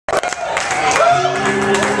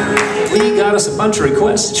got us a bunch of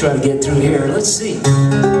requests to try to get through here. Let's see.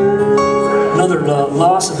 Another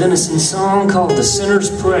loss of innocence song called The Sinner's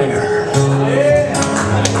Prayer.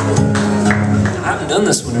 I haven't done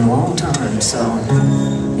this one in a long time, so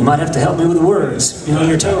you might have to help me with the words. Be on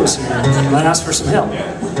your toes here. You might ask for some help.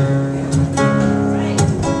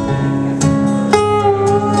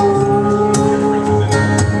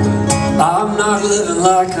 I'm not living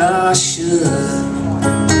like I should.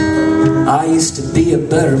 I used to be a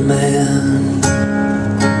better man.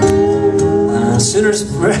 Sinner's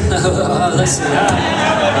prayer. Let's see.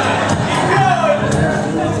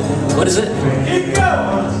 What is it?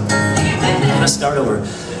 I'm gonna start over.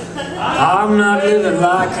 I'm not living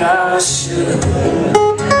like I should.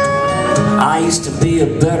 I used to be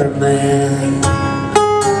a better man.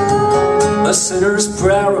 A sinner's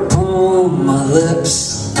prayer upon my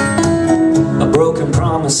lips, a broken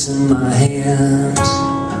promise in my hands.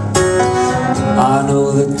 I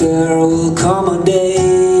know that there will come a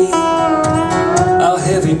day, a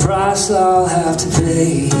heavy price I'll have to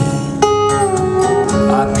pay.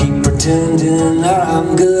 I keep pretending that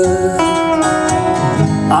I'm good.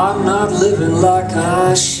 I'm not living like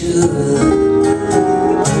I should.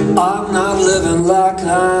 I'm not living like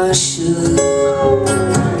I should.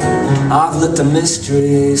 I've let the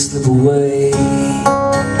mystery slip away,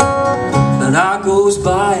 and I goes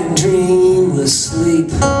by in dreamless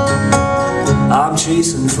sleep. I'm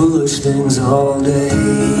chasing foolish things all day.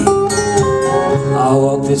 I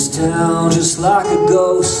walk this town just like a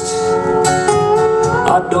ghost.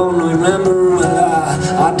 I don't remember what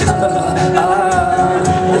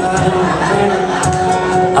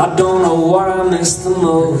I don't know what I miss the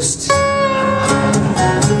most.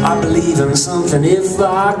 I believe in something if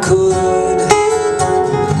I could.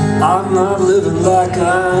 I'm not living like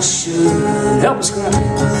I should. Help me, Scrappy.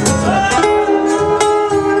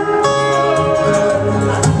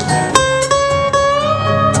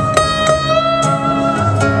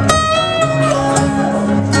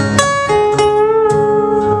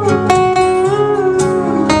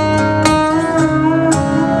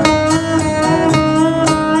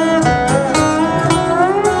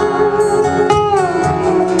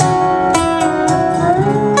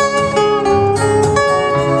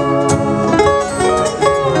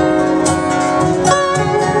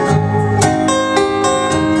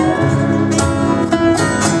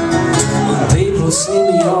 See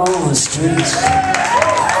me on the street,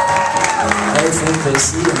 they think they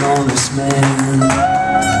see an honest man.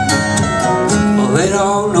 Well, they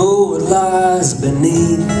don't know what lies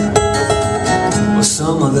beneath. Well,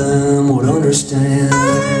 some of them would understand.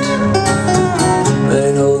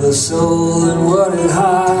 They know the soul and what it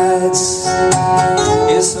hides.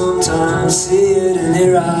 You sometimes see it in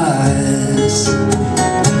their eyes.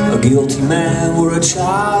 A guilty man where a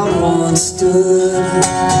child once stood.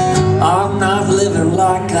 I'm not living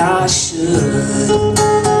like I should.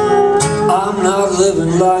 I'm not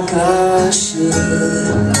living like I should.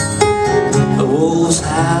 The wolves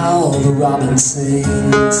howl, the robin sings.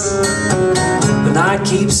 The night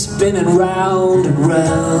keeps spinning round and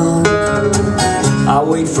round. I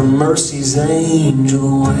wait for mercy's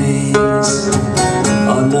angel wings.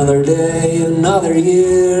 Another day, another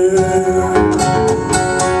year.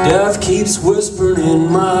 Death keeps whispering in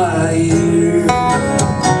my ear.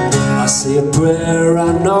 I say a prayer,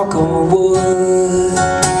 I knock on wood.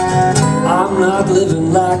 I'm not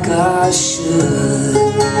living like I should.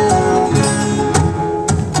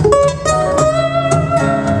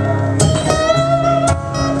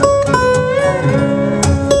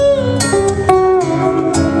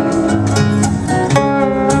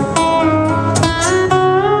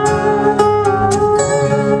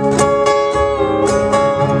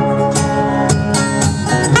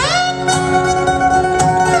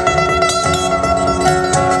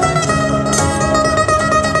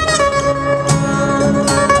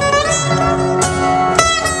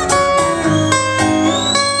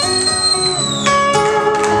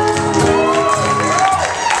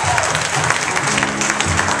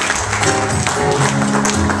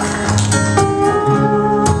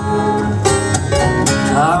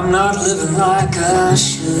 I'm not living like I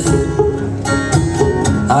should.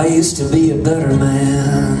 I used to be a better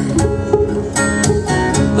man.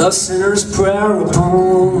 The sinner's prayer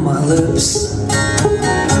upon my lips,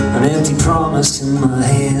 an empty promise in my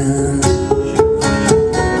hand.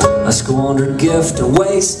 A squandered gift, a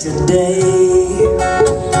wasted day.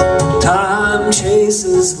 Time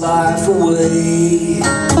chases life away.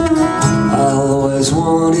 I always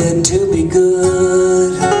wanted to be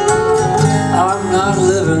good. I'm not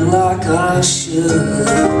living like I should.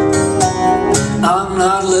 I'm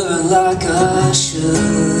not living like I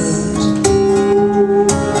should.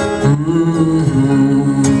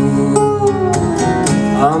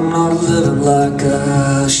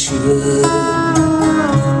 should.